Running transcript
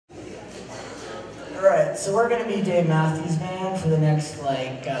Alright, so we're going to be Dave Matthews Band for the next,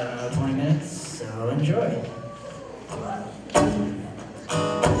 like, I don't know, 20 minutes, so enjoy.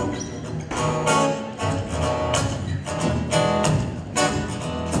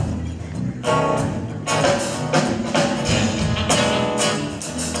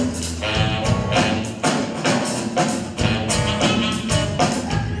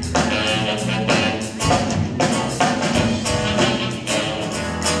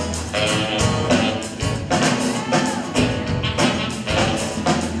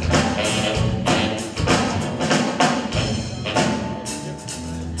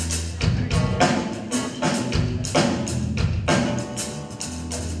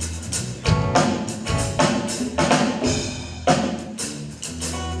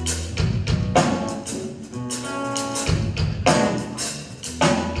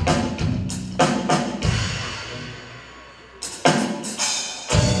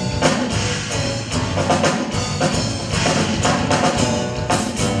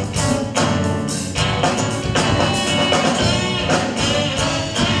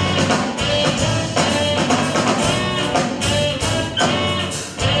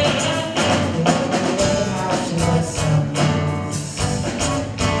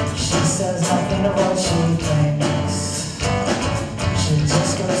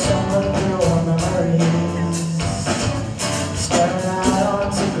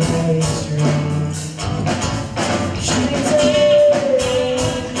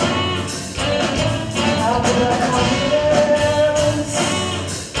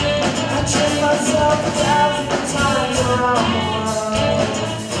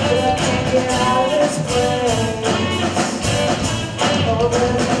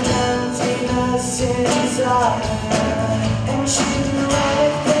 And she knew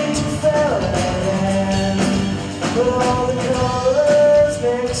everything to fill it in, but all the colors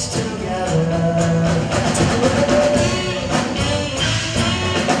mixed together.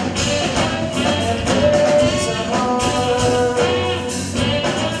 And breaks her heart.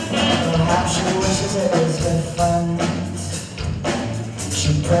 Perhaps she wishes it was different.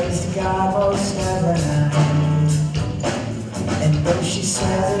 She prays to God most every night, and though she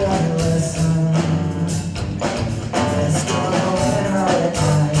swears it doesn't listen,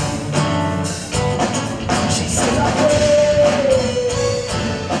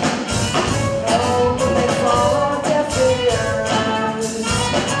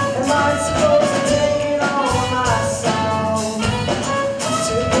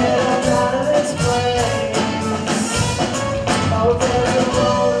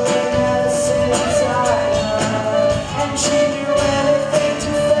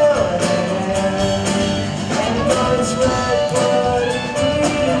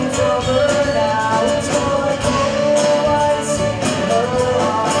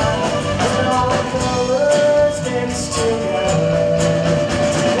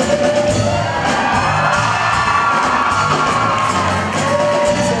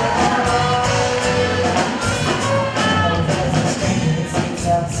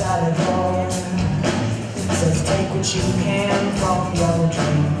 you can from your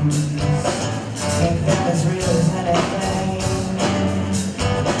dreams, make them as real as anything.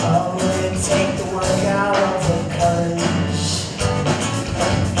 Oh, would it take the work out of her courage?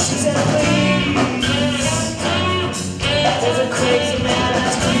 She's